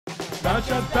Bat.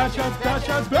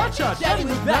 Chatting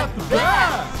with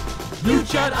MattTheBat. You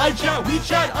chat, I chat, we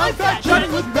chat, I'm fat.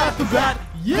 Chatting with MattTheBat.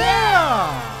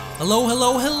 Yeah!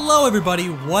 Hello, everybody.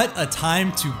 What a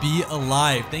time to be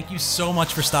alive. Thank you so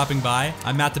much for stopping by.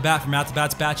 I'm MattTheBat from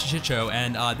MattTheBat's Bat Shit Show,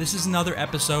 and this is another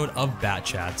episode of Bat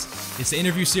Chats. It's the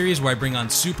interview series where I bring on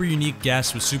super unique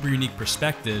guests with super unique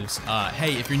perspectives.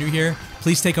 Hey, if you're new here,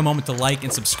 please take a moment to like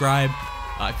and subscribe.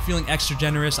 If you're feeling extra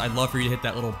generous, I'd love for you to hit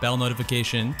that little bell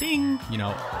notification. Ding! You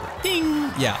know, ding!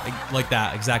 Yeah, like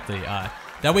that, exactly.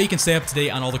 That way you can stay up to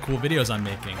date on all the cool videos I'm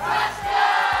making.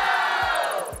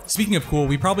 Speaking of cool,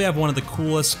 we probably have one of the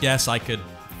coolest guests I could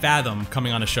fathom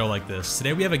coming on a show like this.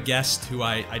 Today we have a guest who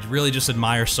I really just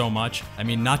admire so much. I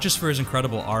mean, not just for his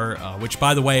incredible art, which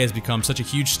by the way has become such a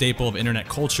huge staple of internet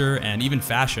culture and even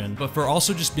fashion, but for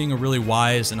also just being a really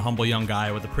wise and humble young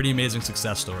guy with a pretty amazing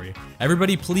success story.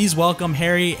 Everybody please welcome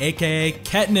Harry, aka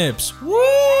Ketnipz. Woo!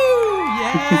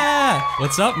 Yeah!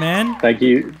 What's up, man? Thank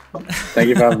you for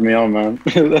having me on, man.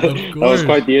 That was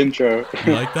quite the intro.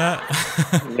 You like that?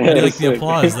 Yeah, you like the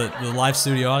applause? The live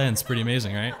studio audience, pretty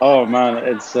amazing, right? Oh man,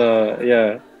 it's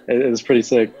yeah, it's pretty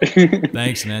sick.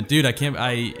 Thanks, man. Dude,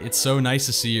 it's so nice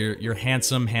to see your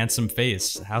handsome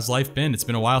face. How's life been? It's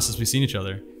been a while since we've seen each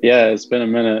other. Yeah, it's been a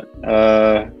minute.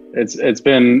 It's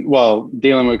been, well,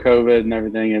 dealing with COVID and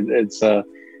everything.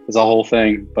 It's a whole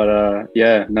thing, but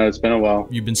yeah, no, it's been a while.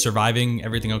 You've been surviving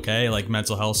everything okay? Like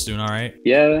mental health's doing all right?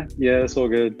 Yeah, it's all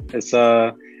good.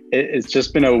 It's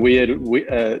just been a weird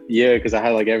year because I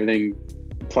had like everything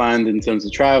planned in terms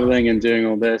of traveling and doing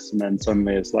all this, and then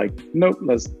suddenly it's like, nope,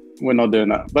 we're not doing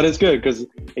that. But it's good because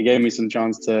it gave me some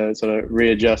chance to sort of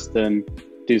readjust and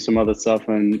do some other stuff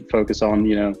and focus on,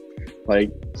 you know,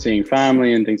 like seeing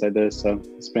family and things like this. So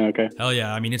it's been okay. Hell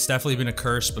yeah. I mean, it's definitely been a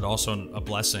curse, but also a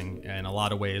blessing in a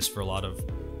lot of ways for a lot of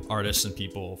artists and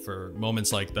people for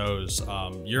moments like those.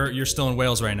 You're still in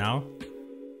Wales right now?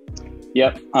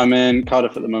 Yep, I'm in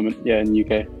Cardiff at the moment. Yeah, in the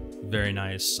UK. Very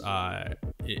nice.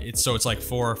 It's like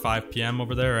 4 or 5 p.m.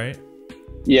 over there, right?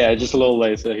 Yeah, just a little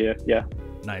later here. Yeah.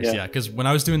 Nice, yeah. Because when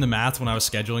I was doing the math, when I was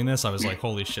scheduling this, I was like,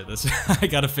 holy shit, I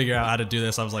got to figure out how to do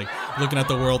this. I was like looking at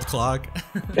the world clock.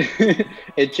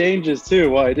 It changes too.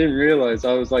 Well, I didn't realize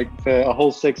I was like, for a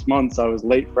whole 6 months, I was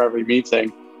late for every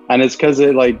meeting. And it's because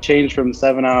it like changed from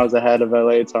 7 hours ahead of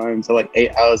LA time to like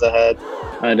 8 hours ahead.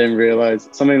 And I didn't realize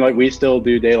something like we still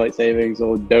do daylight savings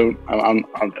or don't. I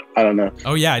don't know.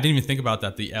 Oh yeah, I didn't even think about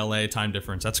that. The LA time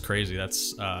difference. That's crazy.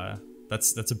 That's a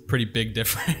pretty big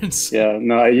difference. Yeah,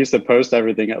 no, I used to post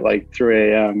everything at like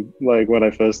 3 a.m. like when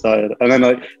I first started. And then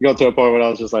like it got to a point where I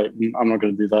was just like, I'm not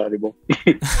going to do that anymore.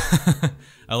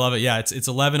 I love it. Yeah, it's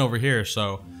 11 over here.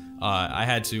 So I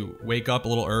had to wake up a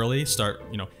little early, start,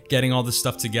 getting all this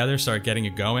stuff together, start getting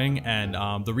it going.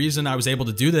 And the reason I was able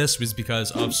to do this was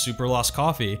because of Superlost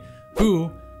Coffee,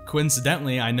 who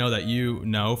coincidentally, I know that you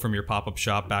know from your pop-up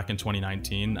shop back in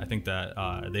 2019. I think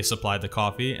that they supplied the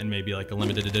coffee and maybe like a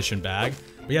limited edition bag.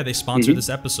 But yeah, they sponsored this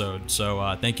episode.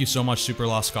 So thank you so much,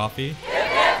 Superlost Coffee.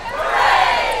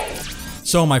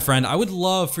 So my friend, I would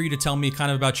love for you to tell me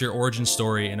kind of about your origin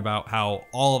story and about how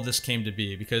all of this came to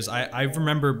be. Because I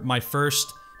remember my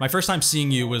first time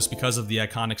seeing you was because of the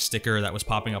iconic sticker that was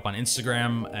popping up on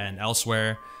Instagram and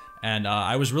elsewhere. And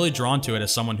I was really drawn to it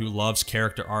as someone who loves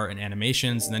character art and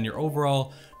animations. And then your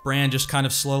overall brand just kind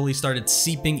of slowly started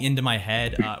seeping into my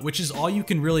head, which is all you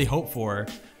can really hope for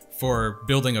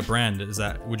building a brand.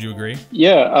 Would you agree?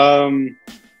 Yeah,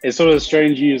 it's sort of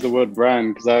strange you use the word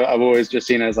brand because I've always just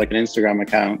seen it as like an Instagram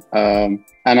account.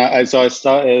 So I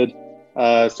started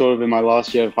sort of in my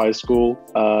last year of high school.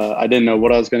 I didn't know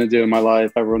what I was going to do in my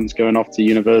life. Everyone's going off to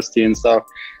university and stuff.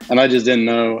 And I just didn't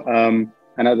know.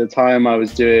 And at the time I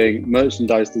was doing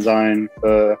merchandise design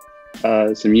for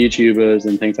some YouTubers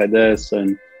and things like this,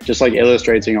 and just like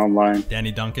illustrating online.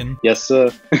 Danny Duncan? Yes, sir.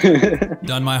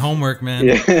 Done my homework, man.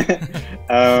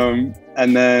 Yeah.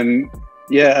 And then,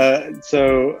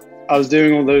 so I was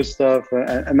doing all those stuff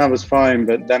and that was fine.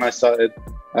 But then I started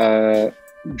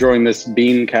drawing this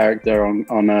bean character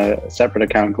on a separate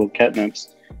account called Ketnipz.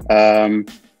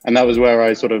 And that was where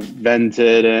I sort of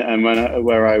vented and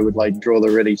where I would like draw the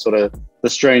really sort of the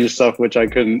strange stuff, which I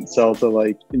couldn't sell to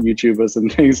like YouTubers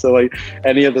and things. So like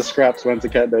any of the scraps went to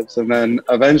Ketnipz, and then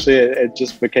eventually it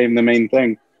just became the main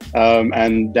thing.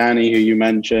 And Danny, who you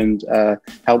mentioned,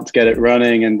 helped get it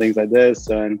running and things like this.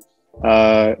 And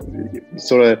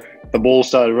sort of the ball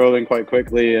started rolling quite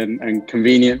quickly, and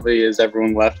conveniently as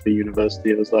everyone left for university,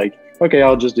 it was like, okay,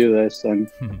 I'll just do this.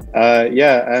 And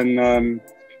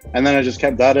and then I just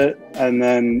kept at it, and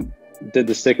then did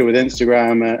the sticker with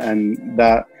Instagram, and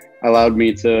that allowed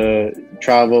me to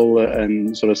travel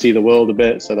and sort of see the world a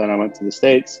bit. So then I went to the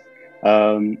States,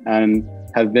 and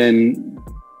have been,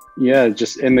 yeah,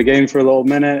 just in the game for a little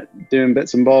minute, doing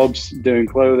bits and bobs, doing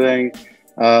clothing,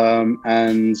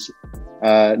 and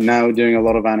now doing a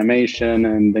lot of animation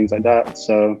and things like that.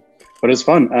 So, but it's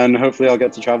fun, and hopefully I'll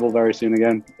get to travel very soon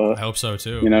again. But I hope so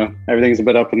too. You know, everything's a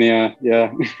bit up in the air.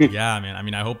 Yeah. Yeah, man. I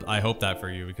mean, I hope that for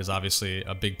you, because obviously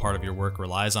a big part of your work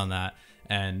relies on that.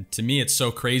 And to me, it's so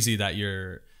crazy that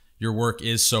your work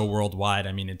is so worldwide.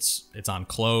 I mean, it's on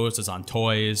clothes, it's on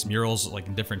toys, murals like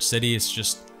in different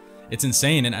cities. It's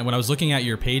insane. And when I was looking at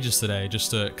your pages today, just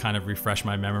to kind of refresh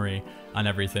my memory on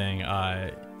everything,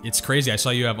 it's crazy. I saw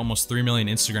you have almost 3 million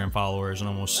Instagram followers and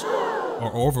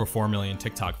or over 4 million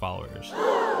TikTok followers.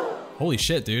 Holy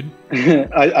shit, dude.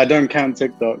 I don't count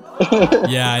TikTok.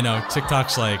 Yeah, I know.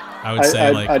 TikTok's like, I would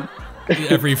say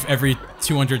every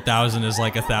 200,000 is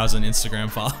like 1,000 Instagram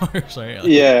followers, right? Like,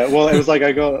 yeah, well, it was like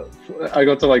I got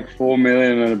to like 4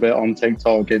 million and a bit on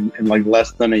TikTok in like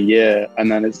less than a year,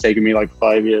 and then it's taken me like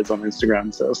 5 years on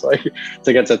Instagram. So it's like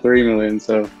to get to 3 million,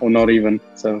 so, or not even.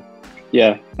 So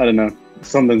yeah, I don't know,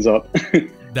 something's up.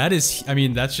 That is, I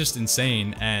mean, that's just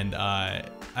insane. And I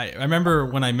remember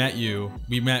when I met you,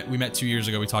 we met 2 years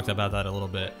ago. We talked about that a little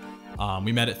bit.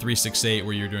 We met at 368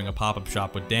 where you were doing a pop-up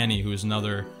shop with Danny, who's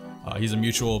another, he's a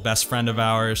mutual best friend of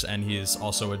ours, and he's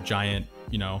also a giant,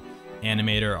 you know,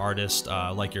 animator, artist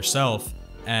like yourself.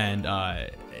 And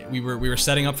we were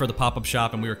setting up for the pop-up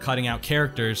shop, and we were cutting out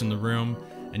characters in the room,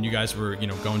 and you guys were, you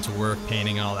know, going to work,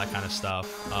 painting, and all that kind of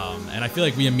stuff. And I feel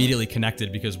like we immediately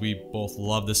connected because we both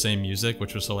loved the same music,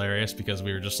 which was hilarious because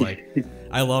we were just like,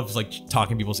 I loved like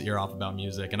talking people's ear off about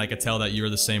music, and I could tell that you were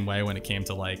the same way when it came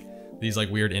to like these like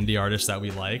weird indie artists that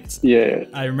we liked. Yeah.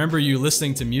 I remember you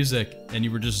listening to music and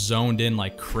you were just zoned in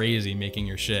like crazy making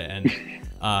your shit. And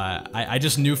I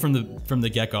just knew from the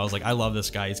get-go, I was like, I love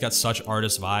this guy. He's got such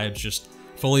artist vibes, just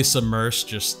fully submersed,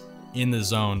 just in the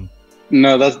zone.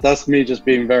 No, that's me just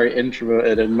being very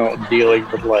introverted and not dealing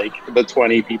with like the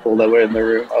 20 people that were in the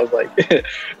room. I was like,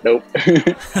 nope.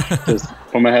 Just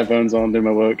put my headphones on, do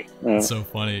my work. That's so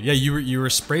funny. Yeah, you were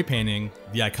spray painting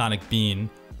the iconic Bean,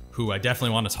 who I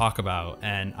definitely want to talk about.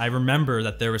 And I remember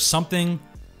that there was something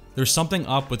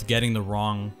up with getting the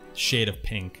wrong shade of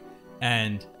pink,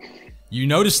 and you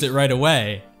noticed it right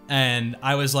away. And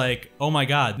I was like, oh my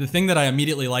God. The thing that I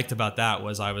immediately liked about that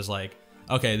was I was like,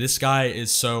 okay, this guy is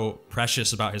so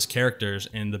precious about his characters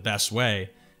in the best way,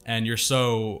 and you're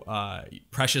so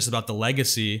precious about the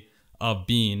legacy of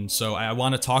Bean. So I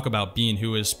want to talk about Bean,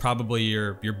 who is probably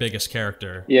your biggest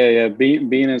character. Yeah.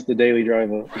 Bean is the daily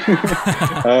driver.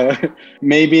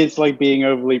 Maybe it's like being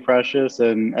overly precious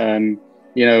and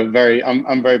you know,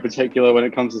 I'm very particular when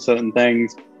it comes to certain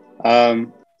things.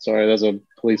 Sorry, there's a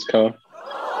police car.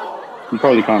 You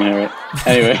probably can't hear it.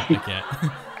 Anyway. I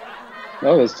can't.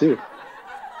 Oh, there's two.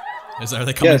 Are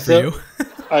they coming for you?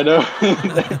 I know.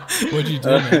 What'd you do,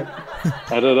 man?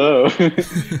 I don't know.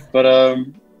 But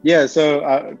yeah, so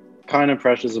I'm kind of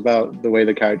precious about the way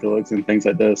the character looks and things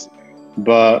like this.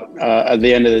 But at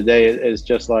the end of the day, it's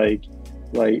just like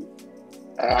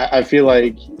I feel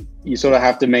like you sort of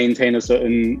have to maintain a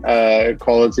certain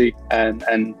quality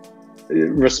and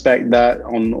respect that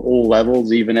on all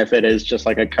levels, even if it is just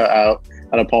like a cutout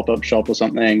at a pop-up shop or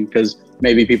something, because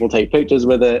maybe people take pictures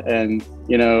with it, and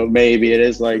you know, maybe it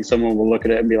is like someone will look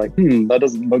at it and be like, that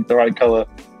doesn't look the right color,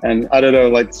 and I don't know,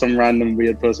 like some random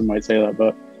weird person might say that,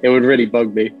 but it would really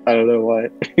bug me. I don't know why.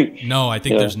 No, I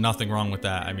think there's nothing wrong with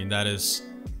that. I mean, that is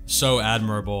so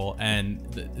admirable. And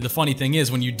the funny thing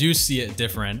is, when you do see it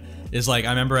different, is like, I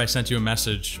remember I sent you a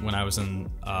message when I was in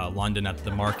London at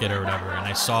the market or whatever, and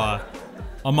I saw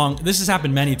this has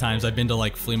happened many times. I've been to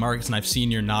like flea markets and I've seen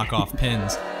your knockoff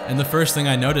pins, and the first thing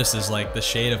I noticed is like the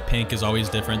shade of pink is always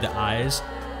different. The eyes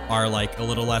are like a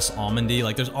little less almondy.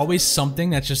 Like there's always something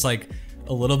that's just like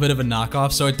a little bit of a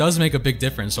knockoff, so it does make a big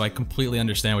difference. So I completely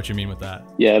understand what you mean with that.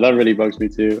 Yeah, that really bugs me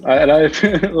too. I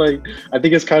like, I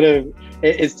think it's kind of,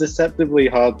 it's deceptively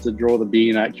hard to draw the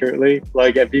Bean accurately.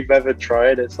 Like if you've ever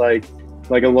tried, it's like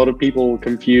a lot of people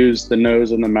confuse the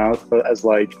nose and the mouth as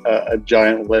like a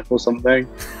giant lip or something,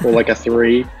 or like a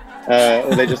 3,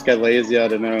 or they just get lazy, I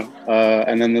don't know.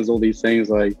 And then there's all these things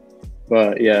like,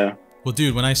 but yeah. Well,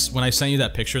 dude, when I sent you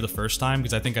that picture the first time,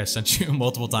 because I think I sent you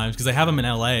multiple times, because they have them in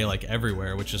LA like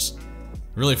everywhere, which is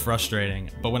really frustrating.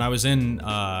 But when I was in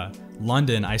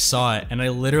London, I saw it, and I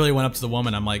literally went up to the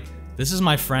woman. I'm like, this is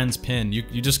my friend's pin.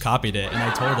 You just copied it. And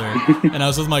I told her, and I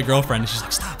was with my girlfriend, and she's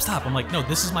like, stop. I'm like, no,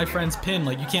 this is my friend's pin.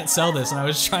 Like, you can't sell this. And I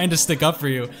was trying to stick up for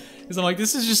you, because I'm like,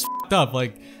 this is just f***ed up.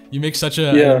 Like, you make such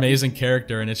an amazing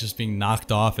character, and it's just being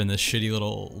knocked off in this shitty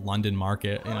little London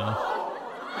market, you know?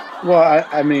 Well,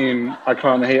 I mean, I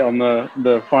can't hate on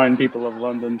the fine people of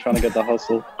London trying to get the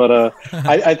hustle, but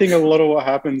I think a lot of what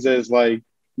happens is like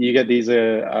you get these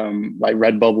like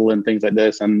Redbubble and things like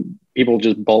this, and people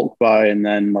just bulk buy, and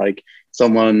then like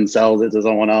someone sells it to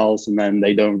someone else, and then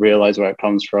they don't realize where it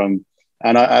comes from.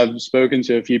 And I've spoken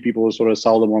to a few people who sort of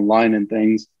sell them online and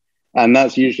things, and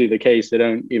that's usually the case. They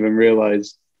don't even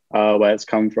realize where it's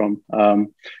come from.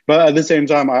 But at the same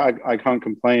time, I can't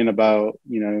complain about,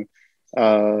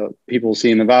 people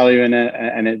seeing the value in it,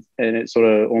 and it's sort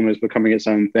of almost becoming its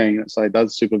own thing. It's like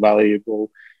that's super valuable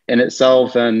in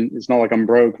itself, and it's not like I'm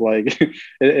broke. Like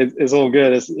it's all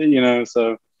good. It's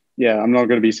so yeah, I'm not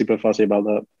going to be super fussy about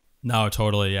that. No,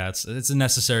 totally. Yeah, it's a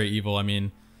necessary evil. I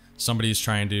mean, somebody's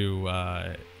trying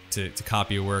to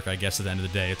copy your work. I guess at the end of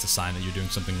the day, it's a sign that you're doing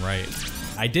something right.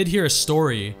 I did hear a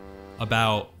story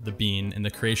about the bean, and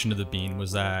the creation of the bean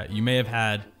was that you may have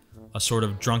had a sort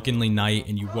of drunkenly night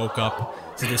and you woke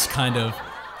up to this kind of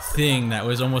thing that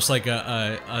was almost like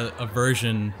a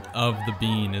version of the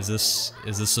bean. Is this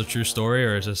a true story,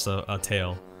 or is this a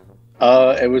tale?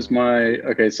 It was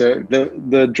so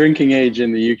the drinking age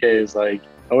in the UK is like,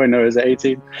 oh wait, no, is it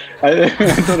 18? I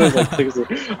thought it was like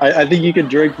 16. I think you could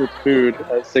drink with food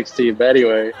at 16, but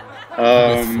anyway.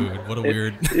 Food. What a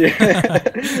weird.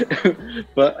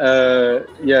 But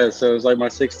yeah, so it was like my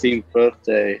 16th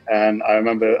birthday, and I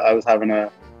remember I was having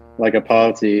a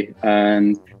party,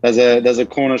 and there's a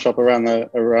corner shop around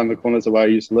the corner to where I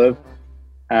used to live,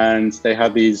 and they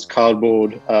had these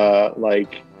cardboard cut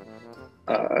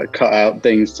out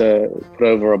things to put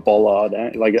over a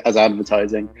bollard, like as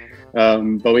advertising.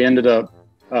 But we ended up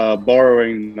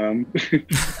borrowing them.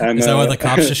 And, is that why the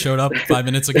cops just showed up 5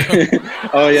 minutes ago?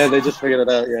 Oh yeah, they just figured it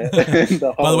out. Yeah.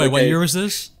 By the way, what year was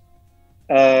this?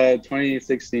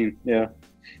 2016. Yeah.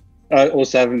 Or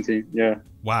 17. Yeah.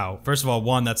 Wow. First of all,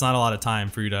 one, that's not a lot of time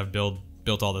for you to have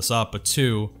built all this up. But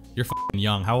two, you're f***ing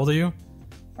young. How old are you?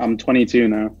 I'm 22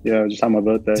 now. Yeah, I just had my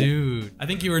birthday. Dude, I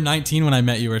think you were 19 when I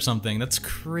met you or something. That's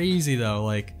crazy though.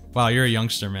 Like, wow, you're a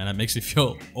youngster, man. That makes me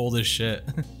feel old as shit.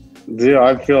 Dude,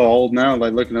 I feel old now.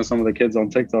 Like looking at some of the kids on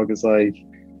TikTok, it's like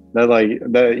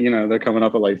they're coming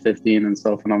up at like 15 and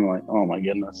stuff, and I'm like, oh my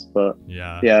goodness. But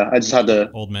yeah, I just had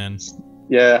to old man.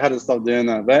 Yeah, I had to stop doing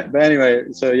that. But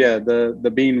anyway, so yeah,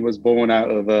 the bean was born out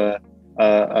of a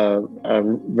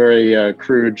very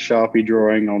crude Sharpie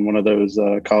drawing on one of those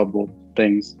cardboard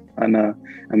things, and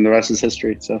the rest is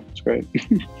history. So it's great.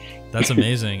 That's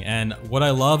amazing. And what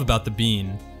I love about the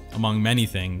bean, among many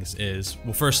things, is,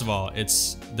 well, first of all,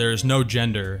 there's no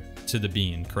gender to the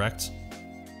bean, correct?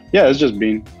 Yeah, it's just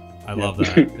bean. I love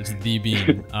that. It's the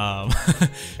bean.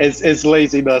 It's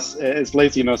laziness. It's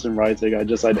laziness in writing.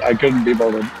 I couldn't be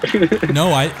bothered.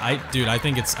 No, dude, I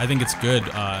think it's good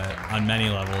on many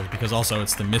levels, because also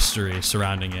it's the mystery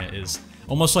surrounding it is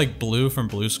almost like Blue from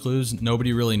Blue's Clues.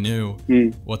 Nobody really knew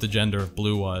what the gender of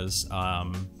Blue was,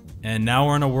 and now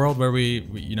we're in a world where we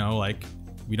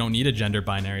we don't need a gender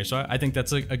binary. So I think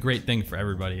that's a great thing for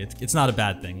everybody. It's not a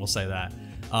bad thing. We'll say that.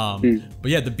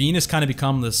 But yeah, the bean has kind of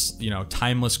become this,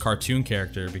 timeless cartoon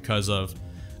character because of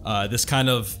this kind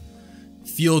of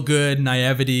feel-good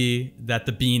naivety that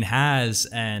the bean has,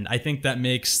 and I think that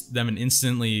makes them an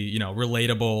instantly,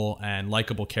 relatable and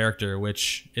likable character,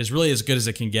 which is really as good as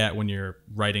it can get when you're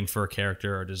writing for a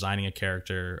character or designing a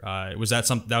character. Was that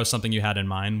something you had in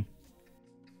mind?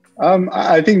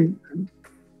 I think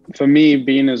for me,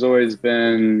 Bean has always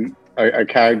been a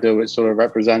character which sort of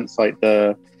represents like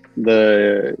the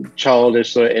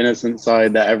childish sort of innocent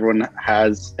side that everyone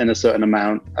has in a certain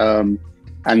amount.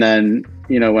 And then,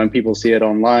 when people see it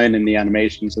online in the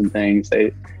animations and things,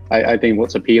 I think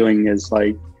what's appealing is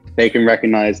like they can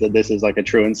recognize that this is like a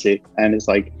truancy, and it's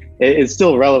like it's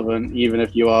still relevant even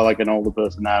if you are like an older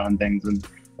person now and things, and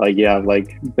like you have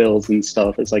like bills and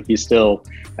stuff. It's like you still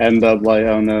end up like,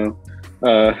 oh no,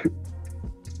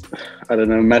 I don't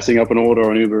know, messing up an order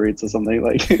on Uber Eats or something.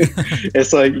 Like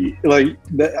it's like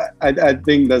I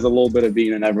think there's a little bit of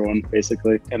Bean in everyone,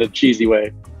 basically, in a cheesy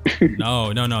way.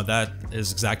 No, that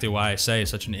is exactly why I say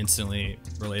such an instantly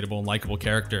relatable and likable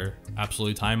character.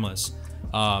 Absolutely timeless.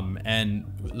 And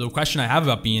the question I have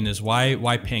about Bean is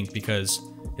why pink? Because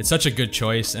it's such a good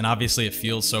choice, and obviously it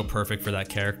feels so perfect for that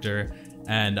character.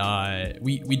 And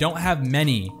we don't have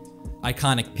many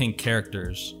iconic pink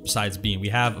characters besides Bean. We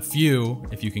have a few,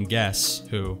 if you can guess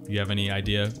who. Do you have any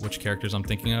idea which characters I'm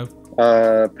thinking of?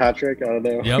 Patrick, I don't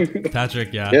know. Yep,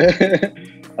 Patrick, yeah.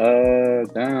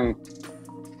 Damn.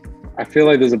 I feel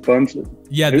like there's a bunch of...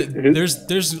 Yeah,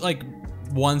 there's like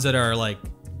ones that are like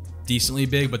decently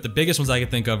big, but the biggest ones I can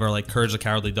think of are like Courage the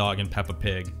Cowardly Dog and Peppa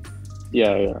Pig.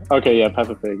 Yeah. Okay, yeah,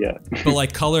 Peppa Pig, yeah. But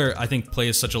like color, I think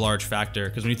plays such a large factor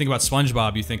because when you think about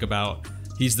SpongeBob, you think about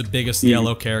he's the biggest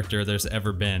yellow character there's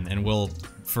ever been and will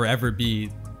forever be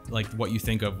like what you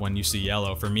think of when you see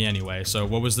yellow, for me anyway. So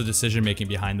what was the decision making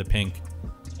behind the pink?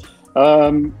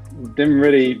 Didn't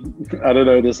really, I don't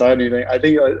know, decide anything. I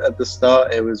think at the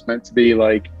start it was meant to be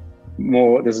like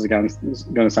more, this is going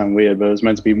to sound weird, but it was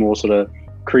meant to be more sort of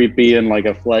creepy and like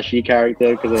a fleshy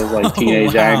character because it was like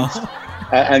teenage angst.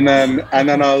 And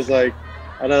then I was like,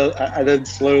 and then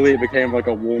slowly it became like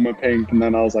a warmer pink, and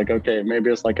then I was like, okay, maybe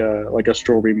it's like a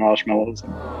strawberry marshmallow or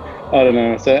something. I don't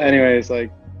know. So anyways,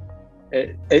 like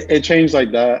it changed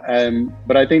like that.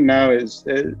 But I think now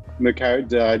the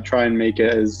character, I try and make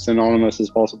it as synonymous as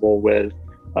possible with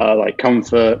like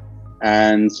comfort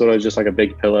and sort of just like a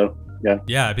big pillow.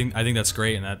 Yeah, I think that's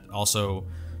great, and that also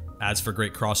adds for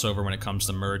great crossover when it comes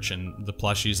to merch and the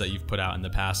plushies that you've put out in the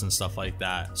past and stuff like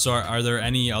that. So are there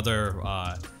any other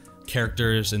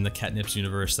characters in the Ketnipz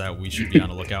universe that we should be on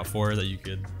the lookout for that you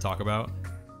could talk about?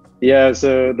 Yeah,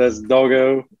 so there's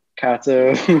Doggo,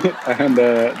 Kato, and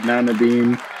Nana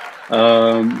Bean.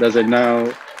 There's a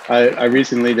now, I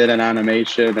recently did an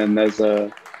animation, and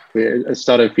we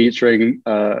started featuring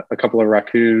a couple of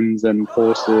raccoons and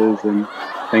horses and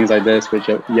things like this, which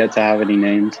are yet to have any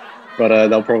names. But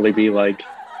they'll probably be like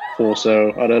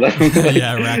Forso. I don't know.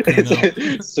 Yeah,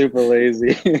 raccoon. Super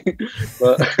lazy.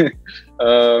 But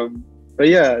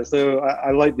yeah, so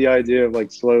I like the idea of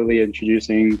like slowly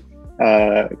introducing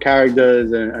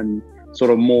characters and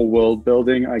sort of more world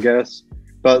building, I guess.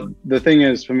 But the thing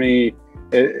is, for me,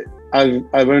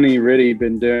 I've only really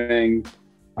been doing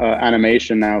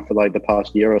animation now for like the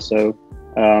past year or so.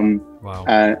 Wow.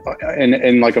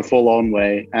 In like a full-on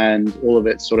way, and all of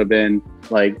it's sort of been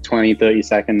like 20-30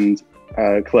 second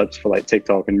clips for like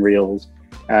TikTok and Reels,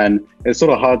 and it's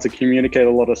sort of hard to communicate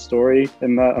a lot of story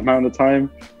in that amount of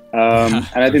time. And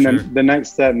I think the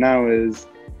next step now is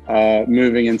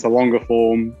moving into longer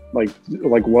form, like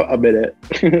what, a minute,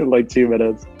 like 2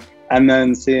 minutes, and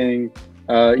then seeing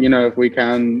if we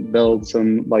can build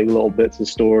some like little bits of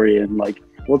story and like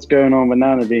what's going on with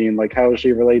Nana Bean, like how is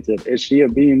she related, is she a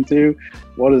bean too,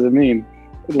 what does it mean,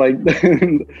 like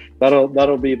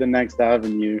that'll be the next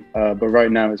avenue, but right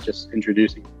now it's just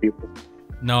introducing people.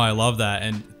 No, I love that.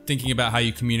 And thinking about how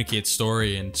you communicate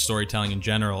story and storytelling in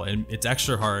general, and it's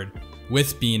extra hard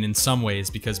with Bean in some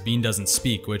ways because Bean doesn't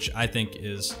speak, which I think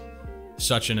is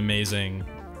such an amazing,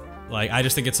 like, I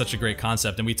just think it's such a great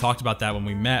concept. And we talked about that when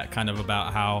we met, kind of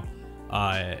about how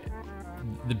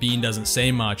the Bean doesn't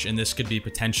say much, and this could be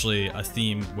potentially a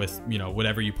theme with,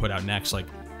 whatever you put out next, like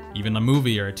even a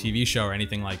movie or a TV show or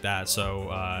anything like that. So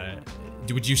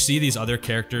would you see these other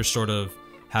characters sort of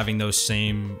having those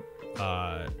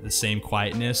the same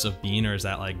quietness of Bean, or is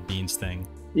that like Bean's thing?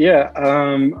 Yeah,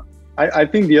 I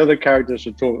think the other characters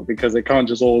should talk because they can't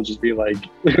all just be like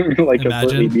like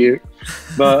completely mute.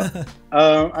 But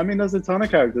I mean, there's a ton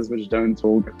of characters which don't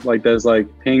talk. Like there's like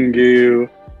Pingu.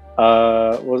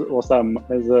 What's that?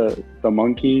 There's the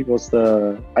monkey.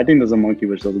 I think there's a monkey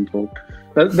which doesn't talk.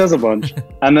 There's a bunch,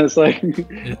 and it's like.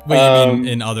 Wait, you mean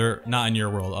in other, not in your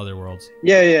world, other worlds?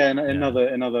 Yeah, in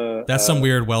other. That's some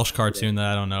weird Welsh cartoon that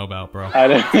I don't know about, bro.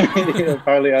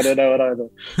 Apparently, I don't know it either.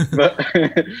 But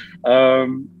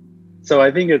so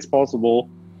I think it's possible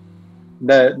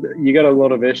that you get a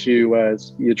lot of issue where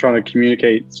you're trying to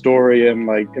communicate story and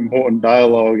like important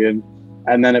dialogue, and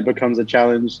then it becomes a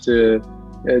challenge to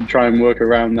try and work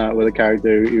around that with a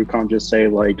character. You can't just say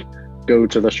like go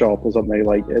to the shop or something.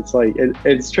 Like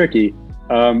it's tricky,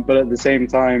 but at the same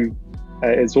time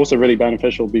it's also really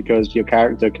beneficial because your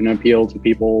character can appeal to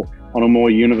people on a more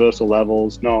universal level.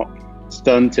 It's not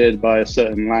stunted by a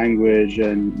certain language,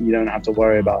 and you don't have to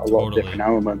worry about a lot of different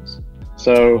elements.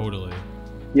 So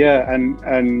yeah,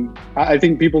 and I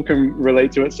think people can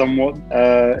relate to it somewhat,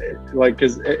 like,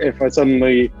 because if I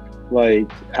suddenly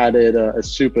like added a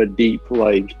super deep,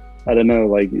 like, I don't know,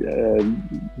 like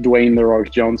Dwayne "The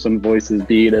Rock" Johnson voices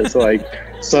Bean, it's like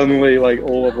suddenly like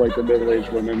all of like the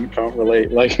middle-aged women can't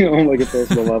relate, like on like a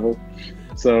personal level.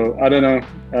 So I don't know,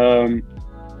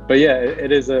 but yeah,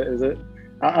 it is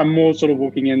I'm more sort of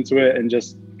walking into it and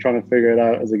just trying to figure it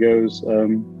out as it goes,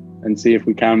 and see if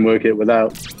we can work it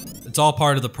without. It's all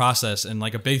part of the process, and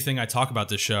like a big thing I talk about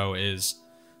this show is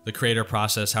the creator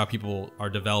process, how people are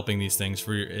developing these things.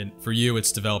 For you,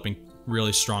 it's developing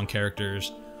really strong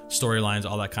characters, storylines,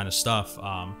 all that kind of stuff.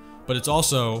 But it's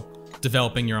also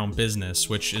developing your own business,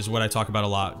 which is what I talk about a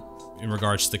lot in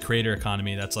regards to the creator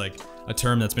economy. That's like a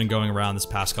term that's been going around this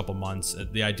past couple months.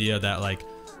 The idea that like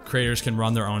creators can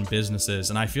run their own businesses.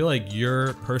 And I feel like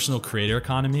your personal creator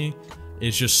economy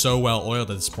is just so well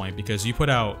oiled at this point, because you put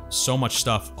out so much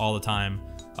stuff all the time.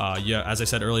 Yeah, as I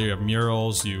said earlier, you have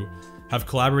murals, you have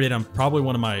collaborated on probably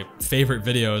one of my favorite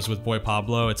videos with Boy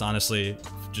Pablo. It's honestly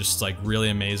just like really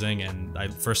amazing,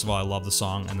 and first of all, I love the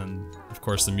song, and then of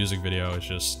course the music video is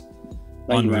just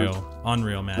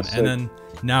unreal, man. And then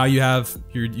now you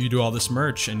do all this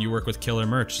merch, and you work with Killer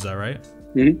Merch, is that right?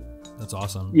 Mm-hmm. That's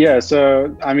awesome. Yeah,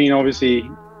 so I mean, obviously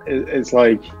it's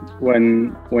like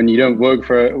when you don't work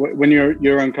when you're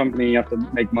your own company, you have to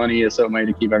make money a certain way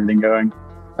to keep everything going,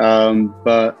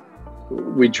 but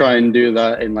we try and do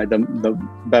that in like the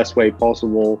best way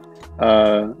possible.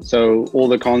 So all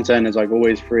the content is like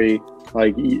always free.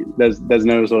 Like there's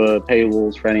no sort of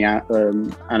paywalls for any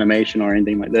animation or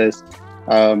anything like this.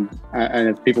 And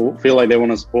if people feel like they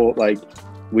want to support, like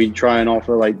we try and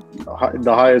offer like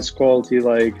the highest quality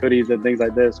like hoodies and things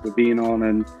like this with Bean on,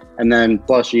 and then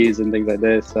plushies and things like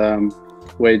this,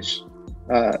 which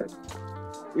I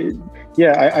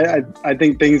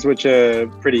think things which are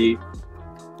pretty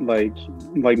like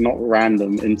not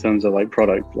random in terms of like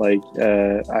product, like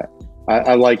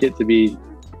I like it to be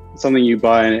something you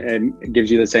buy and it gives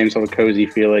you the same sort of cozy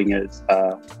feeling as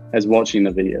watching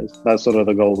the videos. That's sort of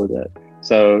the goal with it.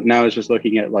 So now it's just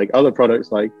looking at like other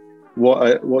products, like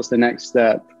what's the next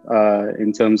step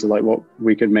in terms of like what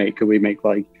we could make. Could we make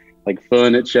like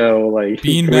furniture or like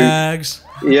bean bags?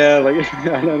 Yeah, like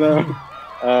I don't know.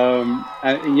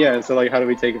 And yeah, so like how do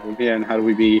we take it from here, and how do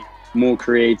we be more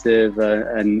creative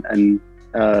and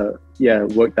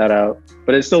work that out?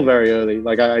 But it's still very early.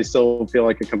 Like I still feel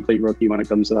like a complete rookie when it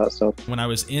comes to that stuff. When I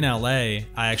was in LA,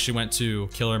 I actually went to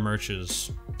Killer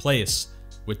Merch's place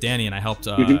with Danny, and I helped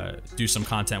do some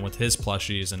content with his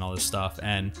plushies and all this stuff.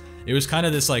 And it was kind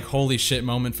of this like holy shit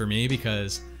moment for me,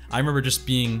 because I remember just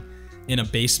being in a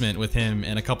basement with him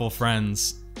and a couple of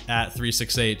friends at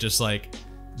 368, just like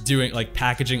doing like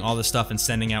packaging all this stuff and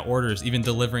sending out orders, even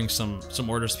delivering some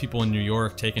orders to people in New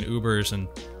York, taking Ubers and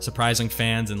surprising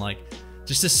fans, and like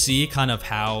just to see kind of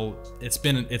how it's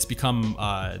become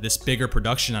this bigger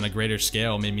production on a greater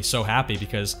scale made me so happy.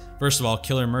 Because first of all,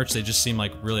 Killer Merch, they just seem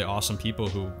like really awesome people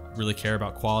who really care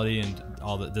about quality and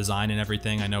all the design and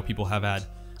everything. I know people have had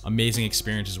amazing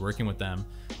experiences working with them.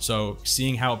 So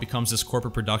seeing how it becomes this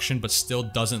corporate production but still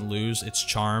doesn't lose its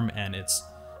charm and its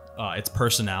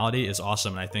personality is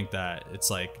awesome. And I think that it's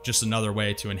like just another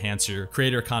way to enhance your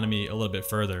creator economy a little bit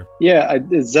further. Yeah,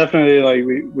 it's definitely like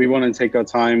we want to take our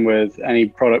time with any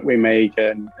product we make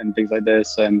and things like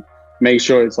this, and make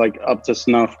sure it's like up to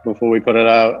snuff before we put it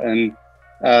out. And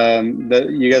that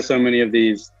you get so many of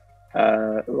these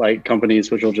like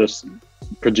companies which will just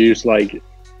produce like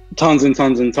tons and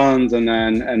tons and tons, and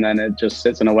then it just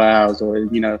sits in a warehouse, or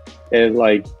it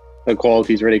like the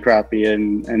quality is really crappy,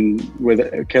 and with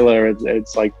a Killer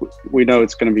it's like we know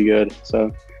it's going to be good.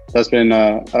 So that's been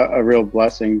a real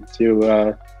blessing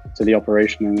to the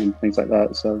operation and things like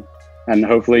that. So, and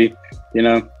hopefully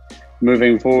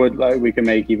moving forward, like we can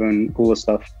make even cooler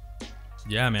stuff.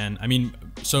 Yeah, man. I mean,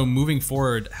 so moving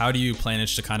forward, how do you plan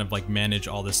to kind of like manage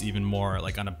all this even more,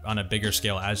 like on a bigger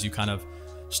scale, as you kind of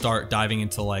start diving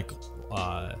into like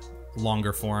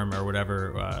longer form or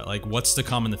whatever? Like what's to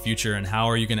come in the future, and how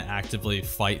are you going to actively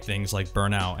fight things like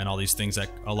burnout and all these things that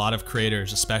a lot of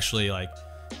creators, especially like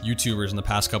YouTubers in the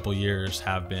past couple years,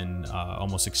 have been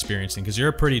almost experiencing? Because you're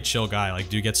a pretty chill guy. Like,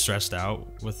 do you get stressed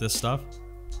out with this stuff?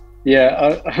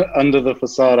 Yeah, under the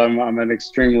facade, I'm an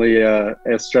extremely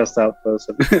stressed out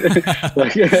person.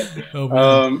 Like,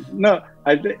 no,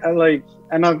 I like,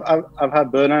 and I've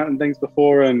had burnout and things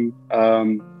before, and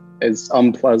it's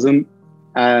unpleasant.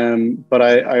 But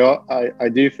I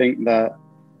do think that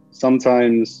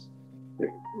sometimes,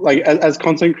 like as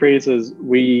content creators,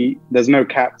 there's no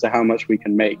cap to how much we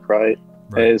can make, right?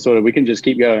 It's sort of, we can just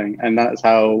keep going, and that's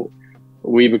how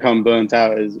we become burnt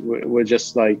out. Is we're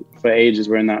just like, for ages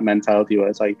we're in that mentality where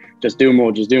it's like, just do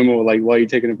more. Like, while you're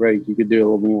taking a break, you could do a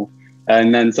little more,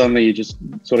 and then suddenly you just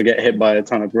sort of get hit by a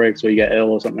ton of breaks, or you get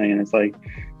ill or something, and it's like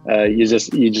you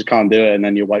just can't do it, and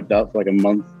then you're wiped out for like a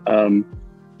month.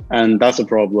 And that's a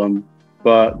problem.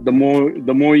 But the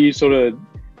more you sort of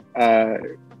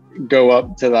go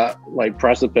up to that like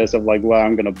precipice of like where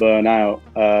I'm gonna burn out,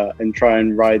 and try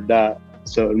and ride that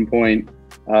certain point,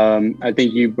 I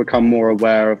think you become more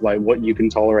aware of like what you can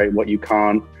tolerate, what you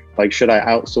can't. Like, should I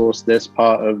outsource this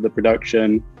part of the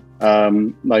production?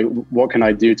 Like, what can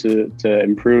I do to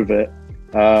improve it?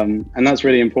 And that's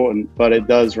really important. But it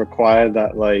does require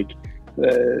that like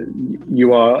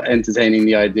you are entertaining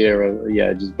the idea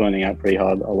of just burning out pretty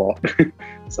hard a lot.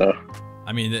 So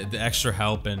I mean, the extra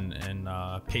help and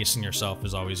pacing yourself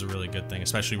is always a really good thing,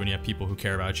 especially when you have people who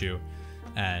care about you.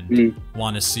 and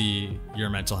want to see your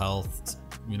mental health,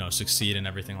 you know, succeed and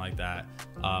everything like that.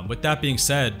 With that being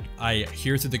said, I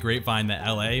hear through the grapevine that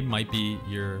LA might be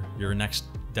your next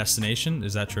destination.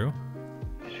 Is that true?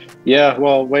 Yeah,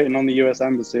 well, waiting on the US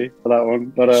Embassy for that one.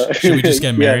 But should we just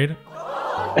get married?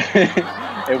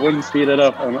 It wouldn't speed it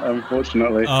up,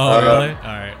 unfortunately. Oh, really? All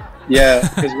right. Yeah,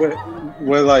 because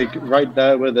we're like right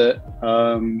there with it,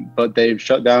 but they've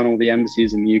shut down all the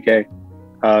embassies in the UK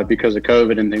because of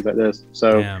COVID and things like this.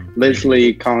 So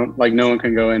literally can't, like, no one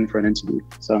can go in for an interview.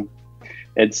 So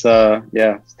it's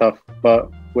it's tough.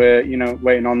 But we're, you know,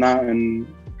 waiting on that, and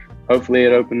hopefully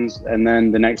it opens. And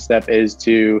then the next step is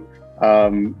to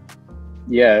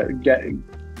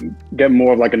get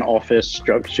more of like an office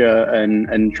structure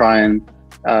and try and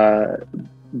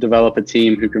develop a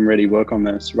team who can really work on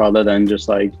this, rather than just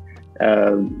like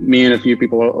me and a few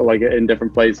people like in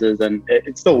different places. And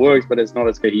it still works, but it's not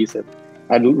as cohesive.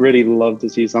 I'd really love to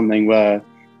see something where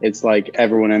it's like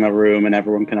everyone in a room and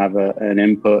everyone can have an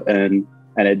input, and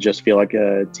it just feel like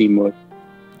a teamwork.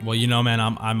 Well, you know, man,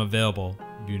 I'm available.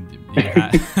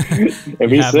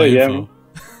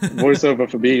 Voiceover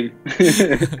for Bean.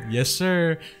 Yes,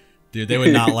 sir. Dude, they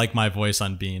would not like my voice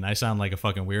on Bean. I sound like a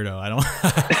fucking weirdo.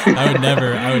 I would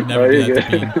never do that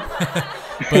to Bean.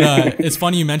 But it's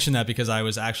funny you mentioned that, because I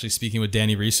was actually speaking with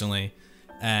Danny recently,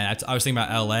 and I was thinking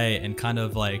about LA and kind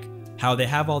of like how they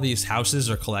have all these houses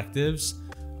or collectives.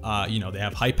 You know, they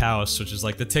have Hype House, which is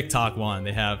like the TikTok one.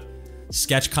 They have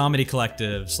sketch comedy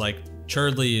collectives like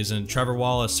Churdley's and Trevor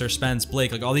Wallace, Sir Spence,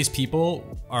 Blake. Like all these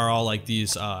people are all like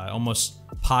these almost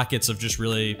pockets of just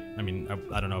really, I mean,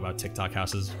 I don't know about TikTok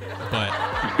houses, but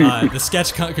the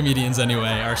sketch comedians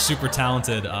anyway are super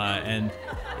talented, and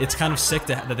it's kind of sick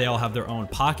that they all have their own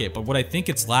pocket. But what I think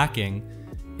it's lacking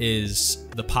is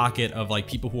the pocket of like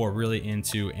people who are really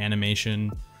into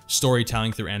animation,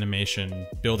 storytelling through animation,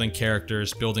 building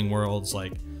characters, building worlds,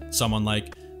 like someone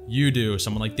like you do,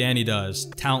 someone like Danny does.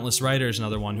 Talentless Writers,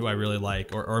 another one who I really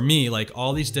like, or me, like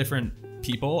all these different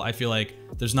people. I feel like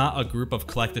there's not a group of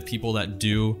collective people that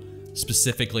do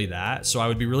specifically that. So I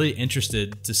would be really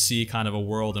interested to see kind of a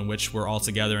world in which we're all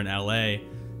together in LA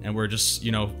and we're just,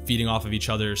 you know, feeding off of each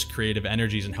other's creative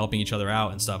energies and helping each other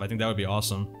out and stuff. I think that would be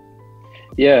awesome.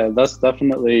 Yeah, that's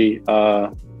definitely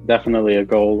a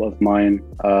goal of mine.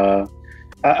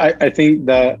 I think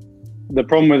that the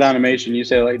problem with animation, you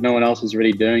say like no one else is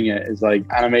really doing it, is like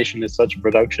animation is such a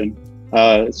production.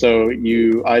 So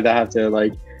you either have to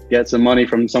like get some money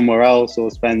from somewhere else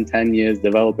or spend 10 years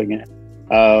developing it.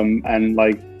 And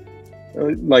like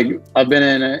I've been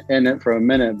in it for a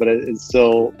minute, but it's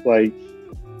still like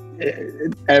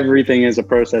everything is a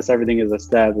process, everything is a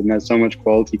step, and there's so much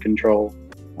quality control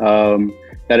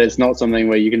that it's not something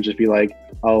where you can just be like,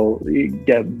 I'll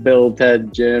get Bill,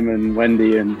 Ted, Jim, and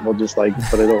Wendy, and we'll just like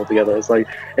put it all together. It's like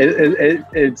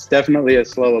it's definitely a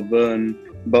slower burn,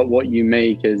 but what you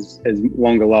make is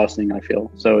longer lasting, I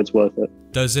feel. So it's worth it.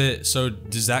 Does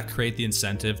that create the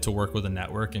incentive to work with a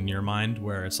network in your mind,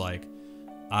 where it's like,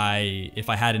 if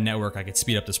I had a network, I could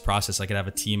speed up this process. I could have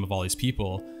a team of all these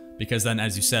people, because then,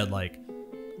 as you said, like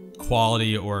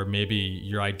quality, or maybe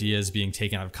your ideas being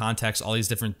taken out of context, all these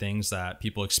different things that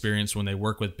people experience when they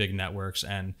work with big networks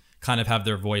and kind of have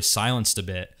their voice silenced a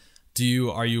bit.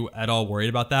 Are you at all worried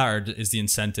about that, or is the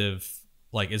incentive,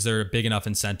 like, is there a big enough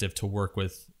incentive to work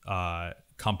with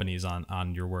companies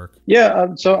on your work?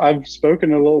 Yeah, so I've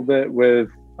spoken a little bit with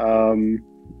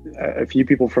a few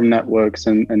people from networks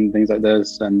and things like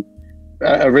this, and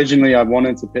originally I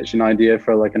wanted to pitch an idea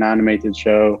for like an animated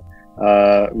show,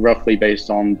 roughly based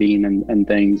on Bean and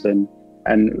things, and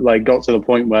like got to the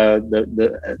point where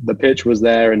the pitch was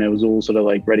there and it was all sort of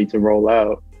like ready to roll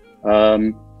out,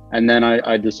 and then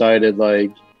I decided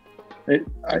like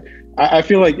I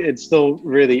feel like it's still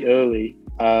really early,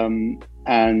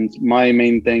 and my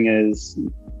main thing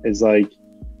is like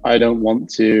I don't want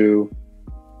to,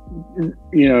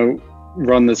 you know,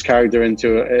 run this character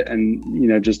into it and, you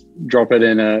know, just drop it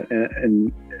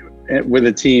in with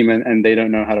a team and they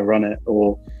don't know how to run it,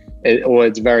 or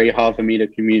it's very hard for me to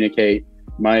communicate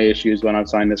my issues when I've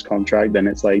signed this contract. Then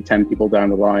it's like 10 people down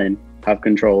the line have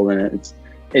control, and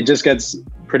it just gets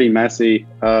pretty messy.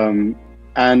 And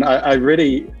I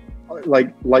really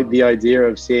like the idea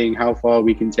of seeing how far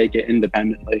we can take it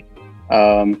independently,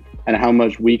 and how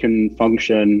much we can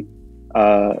function,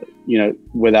 you know,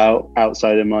 without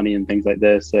outsider money and things like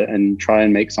this, and try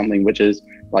and make something which is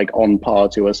like on par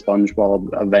to a SpongeBob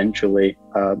eventually.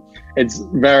 It's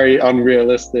very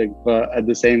unrealistic, but at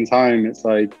the same time, it's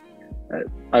like,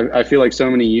 I feel like so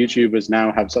many YouTubers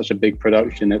now have such a big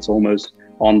production, it's almost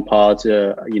on par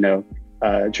to, you know,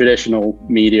 traditional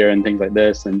media and things like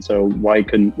this. And so why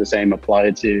couldn't the same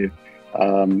apply to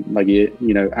like, you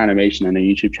know, animation and a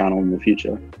YouTube channel in the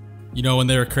future? You know, when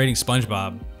they were creating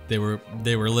SpongeBob, they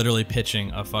were literally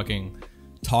pitching a fucking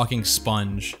talking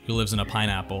sponge who lives in a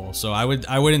pineapple. So I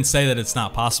wouldn't say that it's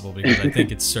not possible, because I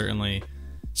think it's certainly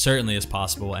is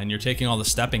possible, and you're taking all the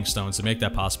stepping stones to make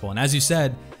that possible. And as you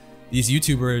said, these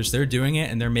YouTubers, they're doing it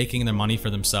and they're making their money for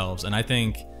themselves. And I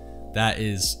think that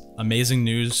is amazing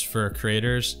news for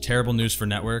creators, terrible news for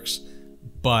networks.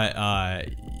 But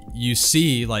you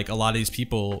see, like, a lot of these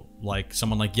people, like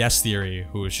someone like Yes Theory,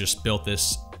 who has just built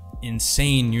this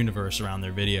insane universe around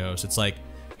their videos. It's like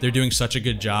they're doing such a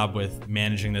good job with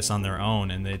managing this on their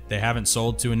own, and they haven't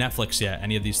sold to a Netflix yet,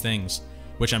 any of these things,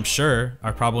 which I'm sure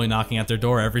are probably knocking at their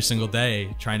door every single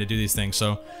day trying to do these things.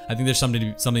 So I think there's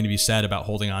something to be said about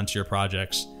holding on to your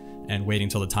projects and waiting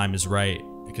till the time is right,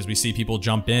 because we see people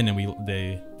jump in and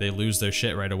they lose their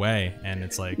shit right away, and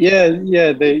it's like, yeah,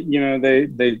 they, you know,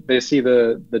 they see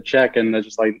the check and they're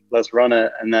just like, let's run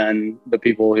it. And then the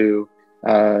people who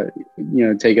you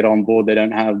know, take it on board, they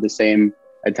don't have the same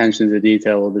attention to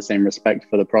detail or the same respect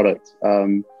for the product,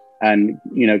 and,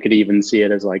 you know, could even see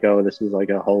it as like, oh, this is like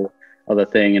a whole other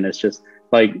thing. And it's just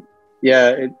like,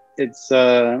 yeah, it's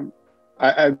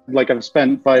I've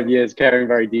spent 5 years caring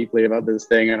very deeply about this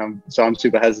thing, and I'm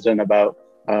super hesitant about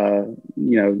you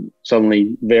know,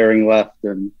 suddenly veering left.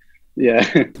 And yeah.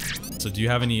 So do you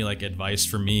have any like advice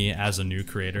for me as a new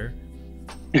creator?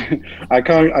 I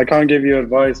can't give you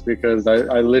advice, because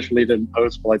I literally didn't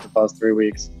post for like the past 3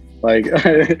 weeks. Like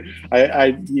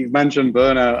you mentioned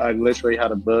burnout. I literally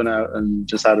had a burnout and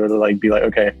just had to like be like,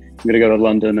 okay, I'm gonna go to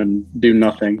London and do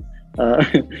nothing.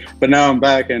 But now I'm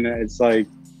back, and it's like,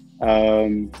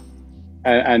 and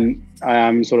I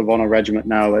am sort of on a regiment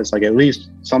now where it's like at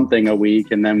least something a week,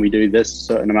 and then we do this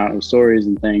certain amount of stories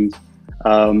and things.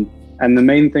 And the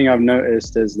main thing I've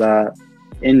noticed is that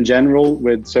in general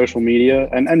with social media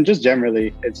and just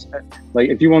generally, it's like,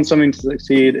 if you want something to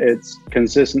succeed, it's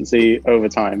consistency over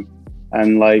time.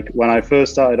 And like when I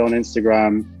first started on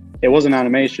Instagram, it wasn't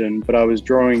animation, but I was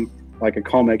drawing like a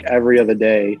comic every other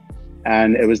day,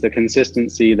 and it was the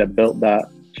consistency that built that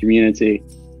community,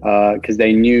 because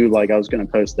they knew like I was going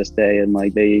to post this day, and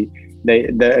like they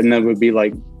and there would be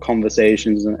like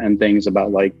conversations and things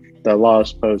about like the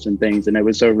last post and things, and it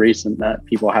was so recent that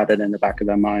people had it in the back of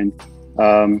their mind.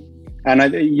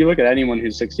 And you look at anyone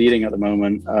who's succeeding at the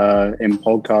moment in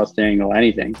podcasting or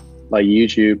anything like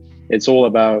YouTube, it's all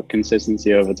about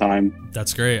consistency over time.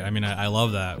 That's great. I mean, I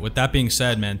love that. With that being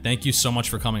said, man, thank you so much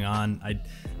for coming on.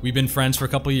 We've been friends for a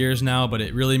couple years now, but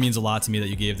it really means a lot to me that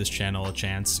you gave this channel a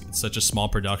chance. It's such a small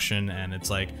production, and it's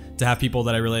like, to have people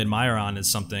that I really admire on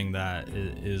is something that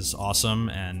is awesome.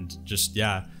 And just,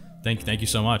 yeah, thank you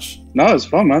so much. No, it's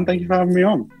fun, man. Thank you for having me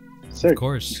on. Sick. Of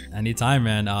course, anytime,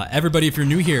 man. Everybody, if you're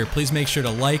new here, please make sure to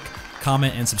like,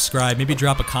 comment, and subscribe. Maybe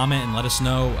drop a comment and let us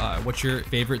know what your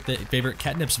favorite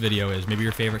Ketnipz video is. Maybe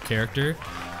your favorite character,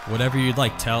 whatever you'd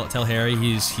like. Tell Harry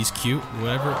he's cute.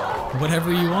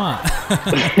 Whatever you want.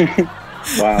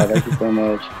 Wow, thank you so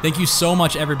much. Thank you so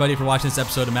much, everybody, for watching this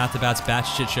episode of MattTheBat's Bat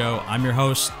Shit Show. I'm your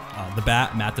host, the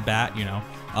Bat, MattTheBat. You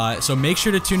know, so make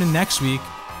sure to tune in next week,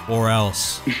 or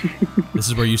else. This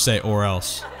is where you say or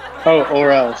else. Oh,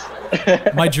 or else.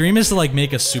 My dream is to like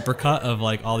make a supercut of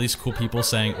like all these cool people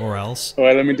saying or else. All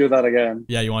right, let me do that again.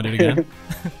 Yeah, you want to do it again?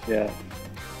 Yeah.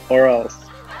 Or else.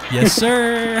 Yes,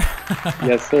 sir.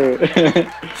 Yes, sir.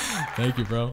 Thank you, bro.